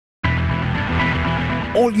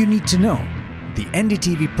All you need to know, the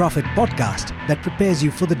NDTV Profit podcast that prepares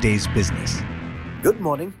you for the day's business. Good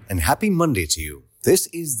morning and happy Monday to you. This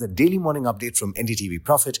is the daily morning update from NDTV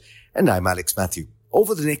Profit and I'm Mathew.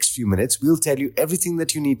 Over the next few minutes, we'll tell you everything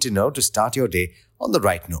that you need to know to start your day on the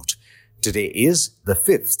right note. Today is the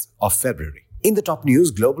 5th of February. In the top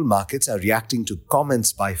news, global markets are reacting to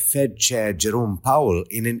comments by Fed Chair Jerome Powell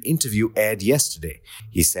in an interview aired yesterday.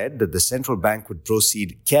 He said that the central bank would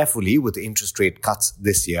proceed carefully with interest rate cuts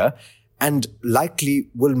this year and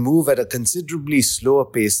likely will move at a considerably slower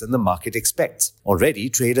pace than the market expects. Already,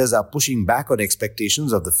 traders are pushing back on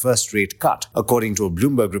expectations of the first rate cut. According to a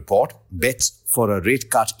Bloomberg report, bets for a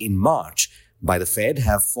rate cut in March by the Fed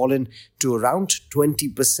have fallen to around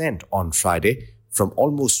 20% on Friday, from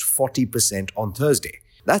almost 40% on Thursday.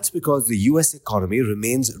 That's because the US economy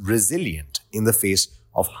remains resilient in the face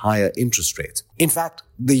of higher interest rates. In fact,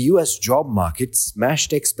 the US job market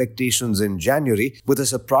smashed expectations in January with a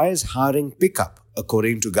surprise hiring pickup,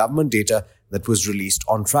 according to government data that was released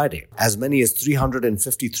on Friday. As many as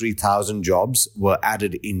 353,000 jobs were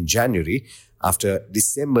added in January, after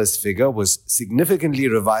December's figure was significantly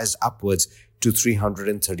revised upwards to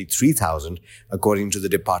 333,000, according to the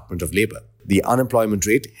Department of Labor. The unemployment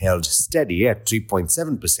rate held steady at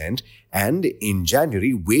 3.7%, and in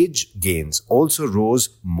January, wage gains also rose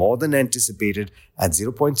more than anticipated at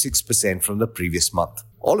 0.6% from the previous month.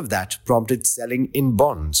 All of that prompted selling in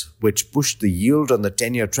bonds, which pushed the yield on the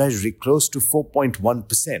 10-year Treasury close to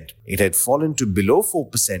 4.1%. It had fallen to below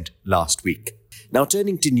 4% last week. Now,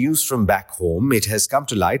 turning to news from back home, it has come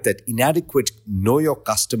to light that inadequate Know Your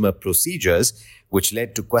Customer procedures, which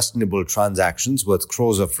led to questionable transactions worth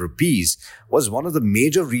crores of rupees, was one of the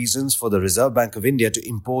major reasons for the Reserve Bank of India to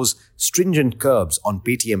impose stringent curbs on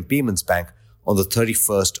Paytm Payments Bank on the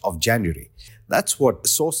 31st of January. That's what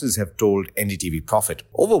sources have told NDTV Profit.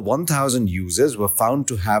 Over 1,000 users were found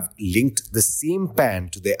to have linked the same PAN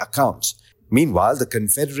to their accounts. Meanwhile, the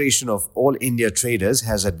Confederation of All India Traders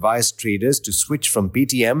has advised traders to switch from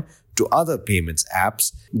Paytm to other payments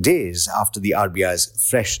apps days after the RBI's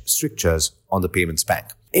fresh strictures on the payments bank.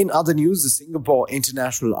 In other news, the Singapore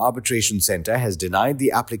International Arbitration Centre has denied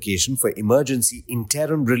the application for emergency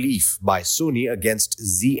interim relief by Sony against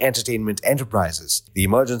Zee Entertainment Enterprises. The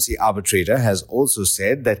emergency arbitrator has also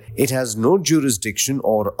said that it has no jurisdiction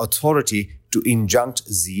or authority to injunct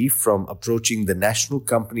Zee from approaching the National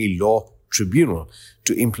Company Law Tribunal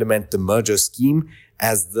to implement the merger scheme,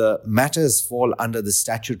 as the matters fall under the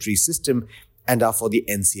statutory system and are for the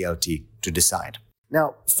NCLT to decide.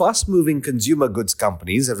 Now, fast-moving consumer goods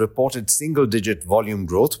companies have reported single-digit volume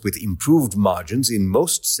growth with improved margins in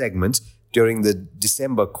most segments during the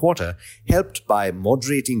December quarter, helped by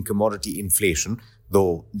moderating commodity inflation,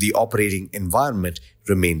 though the operating environment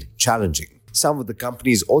remained challenging. Some of the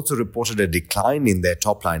companies also reported a decline in their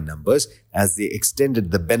top-line numbers as they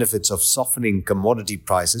extended the benefits of softening commodity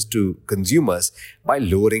prices to consumers by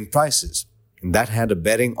lowering prices. And that had a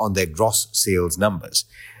bearing on their gross sales numbers.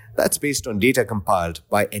 That's based on data compiled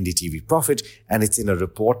by NDTV Profit, and it's in a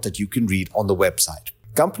report that you can read on the website.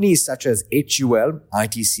 Companies such as HUL,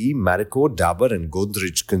 ITC, Marico, Dabur and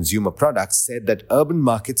Godrej Consumer Products said that urban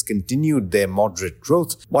markets continued their moderate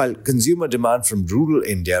growth, while consumer demand from rural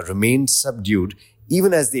India remained subdued,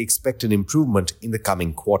 even as they expect an improvement in the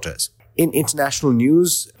coming quarters. In international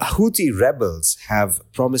news, Houthi rebels have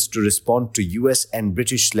promised to respond to US and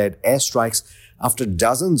British-led airstrikes after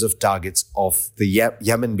dozens of targets of the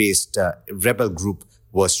Yemen-based rebel group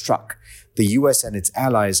were struck. The US and its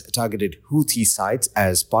allies targeted Houthi sites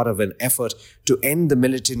as part of an effort to end the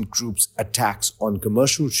militant group's attacks on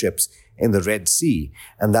commercial ships in the Red Sea,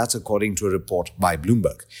 and that's according to a report by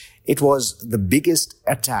Bloomberg. It was the biggest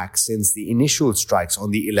attack since the initial strikes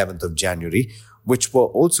on the 11th of January, which were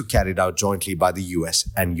also carried out jointly by the US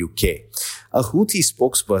and UK. A Houthi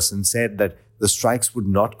spokesperson said that the strikes would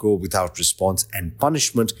not go without response and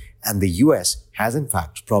punishment, and the US has in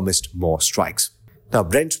fact promised more strikes. Now,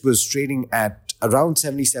 Brent was trading at around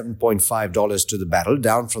 $77.5 to the barrel,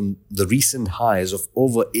 down from the recent highs of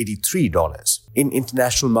over $83. In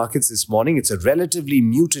international markets this morning, it's a relatively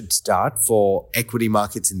muted start for equity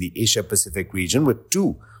markets in the Asia-Pacific region, with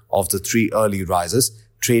two of the three early risers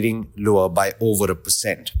trading lower by over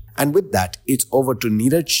 1%. And with that, it's over to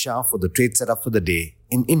Niraj Shah for the trade setup for the day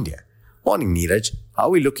in India. Morning, Niraj. How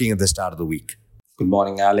are we looking at the start of the week? Good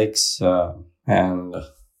morning, Alex. A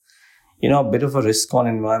bit of a risk-on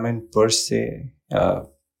environment per se,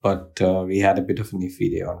 but we had a bit of an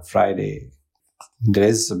iffy day on Friday. There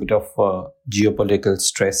is a bit of geopolitical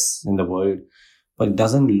stress in the world, but it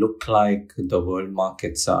doesn't look like the world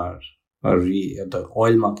markets the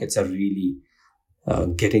oil markets are really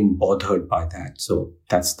getting bothered by that. So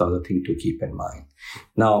that's the other thing to keep in mind.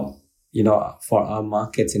 Now, for our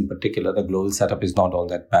markets in particular, the global setup is not all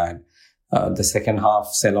that bad. The second half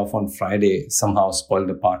sell-off on Friday somehow spoiled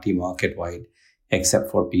the party market-wide,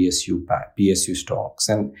 except for PSU stocks.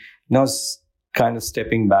 And now kind of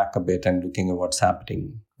stepping back a bit and looking at what's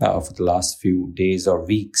happening for the last few days or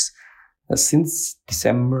weeks. Since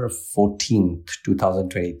December 14th,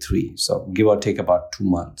 2023, so give or take about 2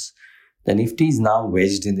 months, the Nifty is now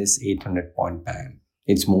wedged in this 800-point band.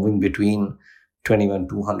 It's moving between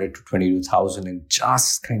 21,200 to 22,000 and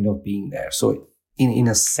just kind of being there. So in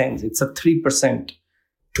a sense, it's a 3%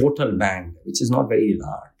 total band, which is not very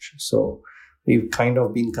large. So we've kind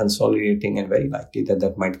of been consolidating, and very likely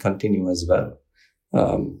that might continue as well.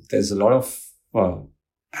 There's a lot of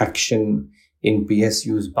action in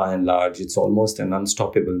PSUs by and large. It's almost an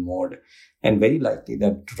unstoppable mode, and very likely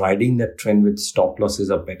that riding that trend with stop loss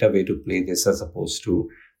is a better way to play this, as opposed to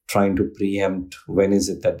trying to preempt when is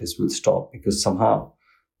it that this will stop, because somehow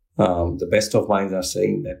the best of minds are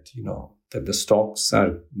saying that that the stocks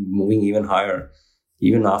are moving even higher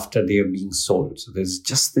even after they are being sold. So there's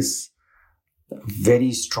just this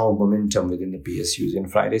very strong momentum within the PSUs in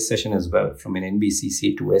Friday's session as well, from an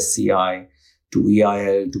NBCC to SCI to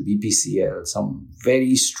EIL to BPCL, some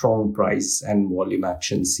very strong price and volume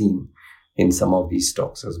action seen in some of these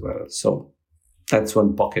stocks as well. So that's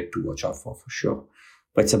one pocket to watch out for sure.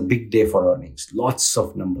 But it's a big day for earnings, lots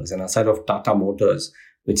of numbers. And aside of Tata Motors,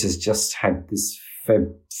 which has just had this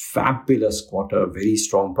fabulous quarter, very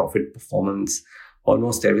strong profit performance,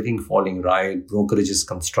 almost everything falling right, brokerage is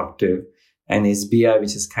constructive, and SBI,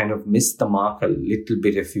 which has kind of missed the mark a little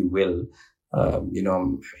bit, if you will.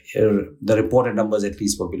 The reported numbers at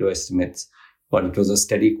least were below estimates, but it was a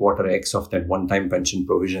steady quarter X of that one-time pension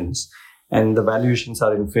provisions. And the valuations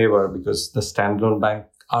are in favor because the standalone bank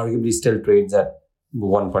arguably still trades at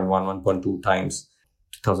 1.1, 1.2 times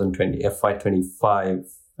 2020 FY25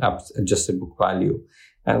 adjusted book value.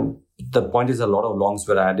 And the point is, a lot of longs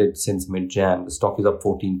were added since mid-Jan. The stock is up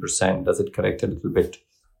 14%. Does it correct a little bit?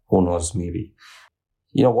 Who knows, maybe.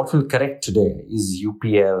 What will correct today is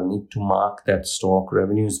UPL. Need to mark that stock.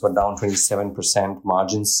 Revenues were down 27%.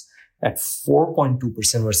 Margins at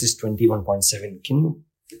 4.2% versus 21.7%.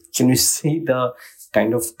 Can you see the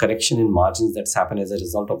kind of correction in margins that's happened, as a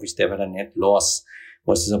result of which they had a net loss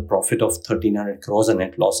versus a profit of 1,300 crores, a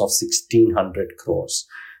net loss of 1,600 crores.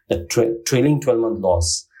 The trailing 12-month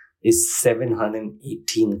loss is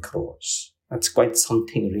 718 crores. That's quite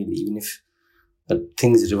something, really. Even if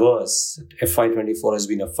things reverse, FY24 has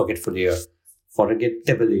been a forgettable year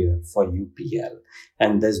for UPL.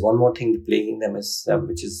 And there's one more thing plaguing them,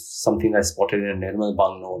 which is something I spotted in a Nirmal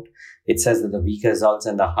Bang note. It says that the weak results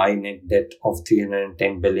and the high net debt of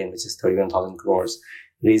 310 billion, which is 31,000 crores,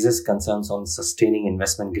 raises concerns on sustaining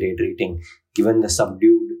investment grade rating, given the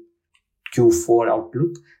subdued Q4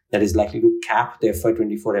 outlook that is likely to cap the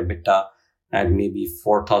FY24 EBITDA at maybe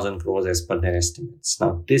 4,000 crores as per their estimates.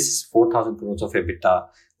 Now, this 4,000 crores of EBITDA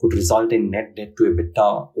could result in net debt to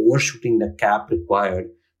EBITDA overshooting the cap required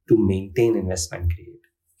to maintain investment grade.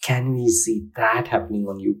 Can we see that happening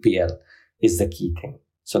on UPL is the key thing.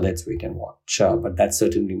 So let's wait and watch. But that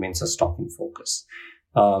certainly remains a stock in focus.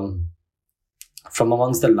 From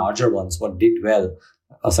amongst the larger ones, what did well,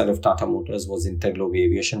 aside of Tata Motors, was Interglobe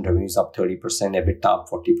Aviation. Revenues up 30%, EBITDA up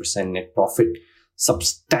 40%, net profit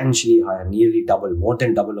substantially higher, nearly double, more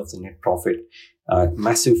than double of the net profit.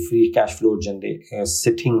 Massive free cash flow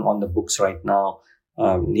sitting on the books right now,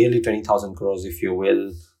 nearly 20,000 crores, if you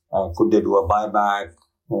will. Could they do a buyback?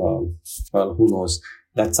 Well, who knows?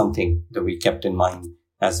 That's something that we kept in mind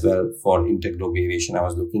as well for Interglobe Aviation. I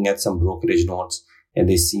was looking at some brokerage notes, and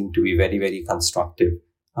they seem to be very, very constructive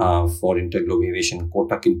for Interglobe Aviation.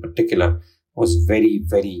 Kotak in particular was very,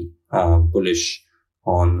 very bullish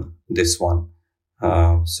on this one.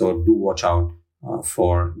 So do watch out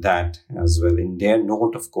for that as well. In their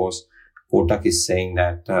note, of course, Kotak is saying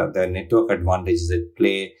that the network advantage is at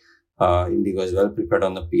play. Indigo is well prepared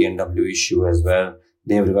on the PNW issue as well.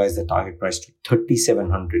 They have revised the target price to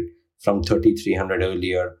 3,700 from 3,300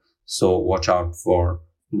 earlier. So watch out for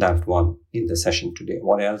that one in the session today.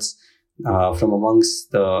 What else? From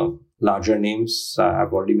amongst the larger names,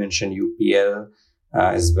 I've already mentioned UPL,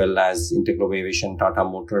 as well as Interglobe Aviation, Tata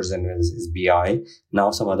Motors, and SBI. Now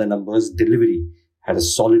some other numbers. Delivery had a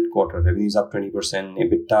solid quarter. Revenues up 20%,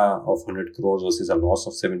 EBITDA of 100 crores versus a loss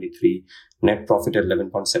of 73. Net profit at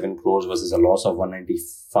 11.7 crores versus a loss of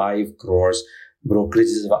 195 crores.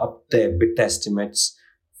 Brokerages were up their EBITDA estimates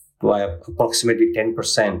by approximately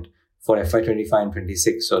 10% for FY25 and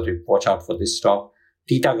 26. So to watch out for this stock.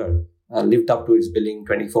 Titagar, lived up to its billing,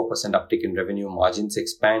 24% uptick in revenue, margins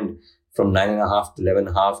expand from 9.5 to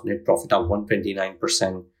 11.5, net profit up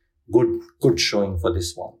 129%. Good showing for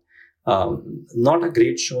this one. Not a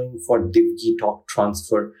great showing for Divgi Talk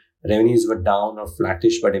Transfer. Revenues were down or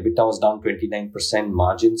flattish, but EBITDA was down 29%,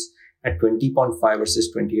 margins at 20.5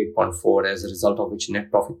 versus 28.4, as a result of which net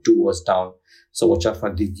profit too was down. So watch out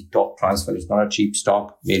for Divgi Talk Transfer. It's not a cheap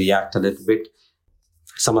stock, may react a little bit.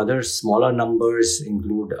 Some other smaller numbers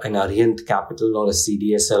include an Arihant Capital or a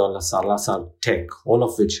CDSL or a Salasar Tech, all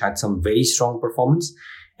of which had some very strong performance,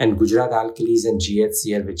 and Gujarat Alkalis and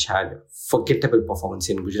GHCL, which had forgettable performance.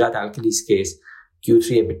 In Gujarat Alkalis case,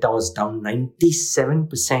 Q3 EBITDA was down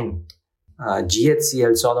 97%.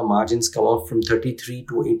 GHCL saw the margins come off from 33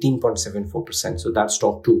 to 18.74%. So that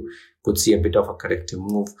stock too could see a bit of a corrective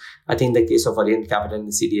move. I think in the case of Arihant Capital and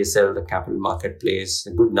the CDSL, the capital market plays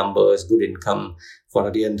good numbers, good income. For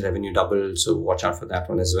Arihant, revenue doubled, so watch out for that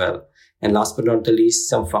one as well. And last but not the least,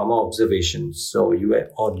 some pharma observations. So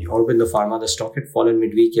Aurobindo Pharma, the stock had fallen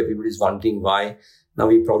midweek. Everybody's wondering why. Now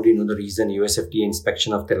we probably know the reason. US FDA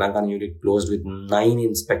inspection of Telangana unit closed with 9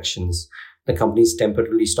 inspections. The companies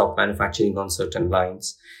temporarily stopped manufacturing on certain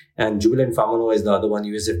lines. And Jubilant Pharma is the other one.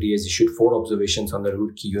 US FDA has issued 4 observations on the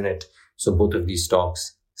Roorkee unit. So both of these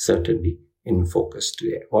stocks certainly in focus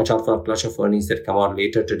today. Watch out for a clutch of earnings that come out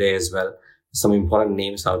later today as well. Some important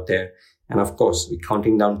names out there. And of course, we're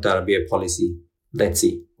counting down to RBI policy. Let's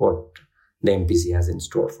see what the MPC has in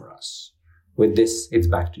store for us. With this, it's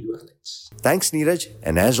back to you, Alex. Thanks, Niraj.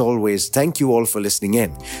 And as always, thank you all for listening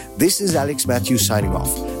in. This is Alex Mathew signing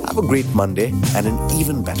off. Have a great Monday and an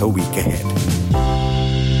even better week ahead.